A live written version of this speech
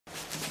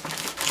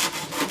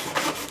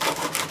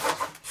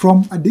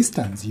From a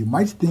distance, you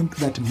might think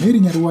that Mary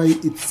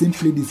Nyarwai is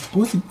simply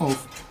disposing of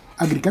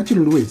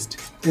agricultural waste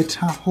at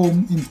her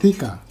home in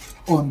Thika,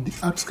 on the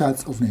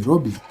outskirts of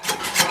Nairobi.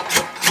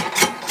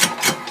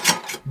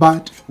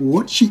 But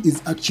what she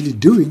is actually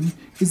doing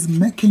is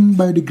making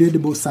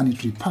biodegradable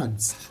sanitary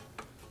pads.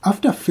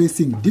 After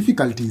facing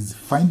difficulties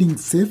finding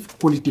safe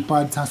quality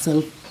pads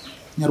herself,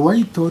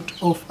 Nyarwai thought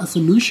of a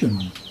solution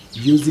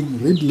using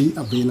readily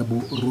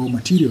available raw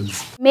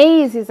materials.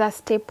 Maize is a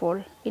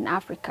staple in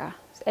Africa,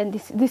 and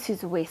this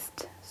is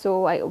waste.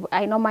 So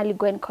I normally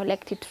go and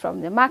collect it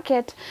from the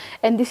market,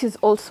 and this is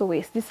also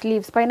waste. These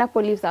leaves,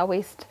 pineapple leaves, are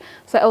waste.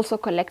 So I also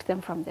collect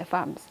them from the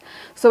farms.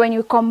 So when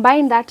you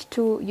combine that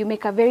two, you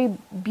make a very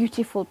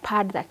beautiful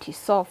pad that is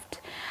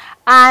soft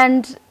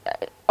and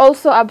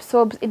also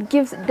absorbs. It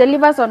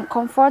delivers on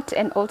comfort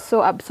and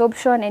also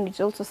absorption, and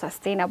it's also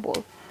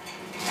sustainable.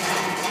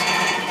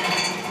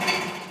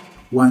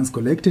 Once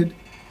collected,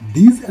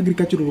 these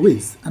agricultural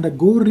wastes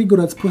undergo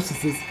rigorous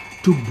processes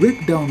to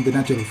break down the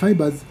natural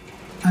fibers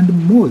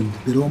and mold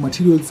the raw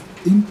materials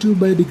into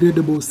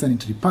biodegradable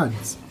sanitary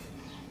pads.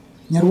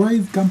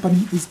 Nyarwai's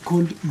company is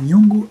called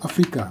Nyungu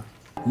Africa,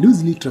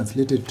 loosely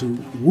translated to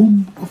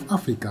Womb of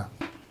Africa.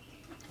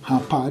 Her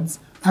pads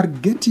are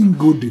getting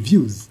good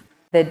reviews.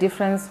 The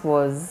difference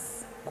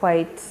was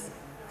quite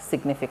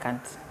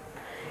significant.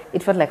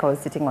 It felt like I was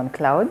sitting on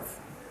clouds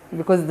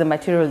because the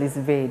material is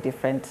very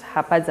different.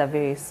 Her pads are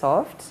very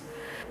soft.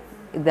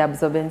 The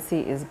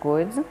absorbency is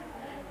good.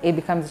 It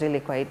becomes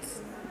really quite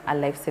a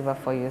lifesaver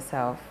for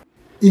yourself.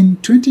 In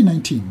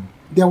 2019,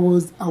 there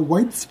was a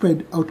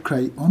widespread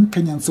outcry on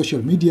Kenyan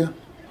social media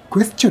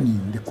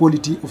questioning the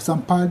quality of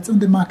some pads on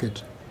the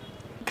market.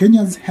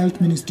 Kenya's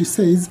health ministry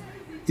says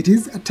it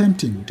is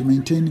attempting to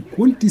maintain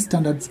quality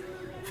standards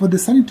for the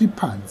sanitary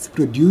pads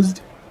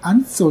produced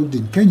and sold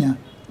in Kenya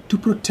to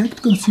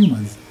protect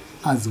consumers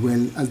as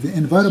well as the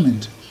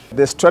environment.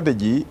 The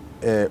strategy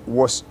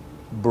was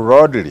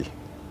broadly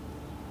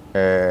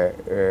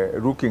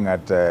looking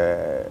at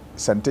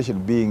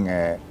sanitation being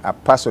a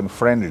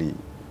person-friendly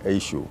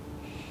issue.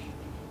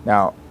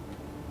 Now,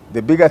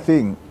 the bigger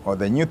thing or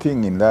the new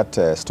thing in that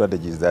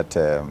strategy is that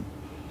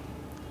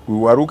we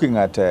were looking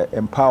at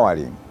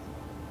empowering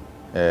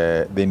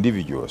the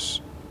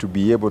individuals to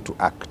be able to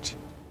act.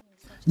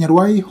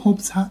 Nyarwai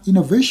hopes her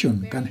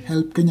innovation can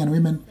help Kenyan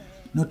women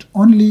not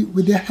only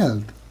with their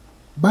health,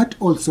 but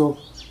also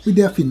with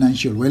their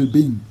financial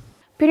well-being.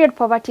 Period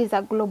poverty is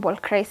a global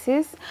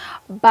crisis,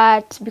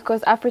 but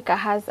because Africa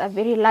has a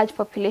very large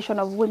population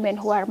of women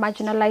who are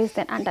marginalized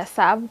and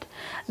underserved,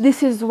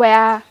 this is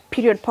where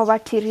period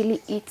poverty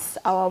really eats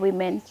our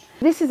women.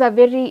 This is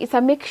it's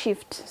a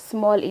makeshift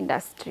small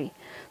industry.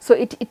 So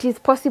it is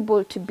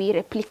possible to be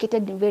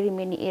replicated in very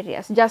many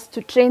areas, just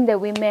to train the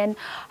women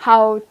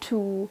how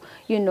to,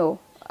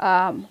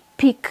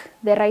 pick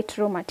the right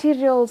raw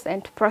materials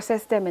and to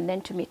process them and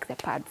then to make the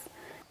pads.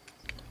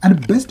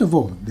 And best of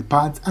all, the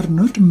pads are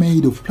not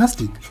made of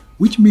plastic,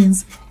 which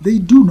means they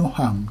do no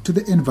harm to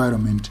the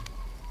environment.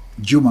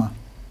 Juma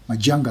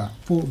Majanga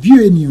for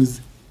VOA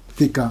News,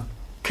 Thika,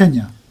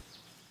 Kenya.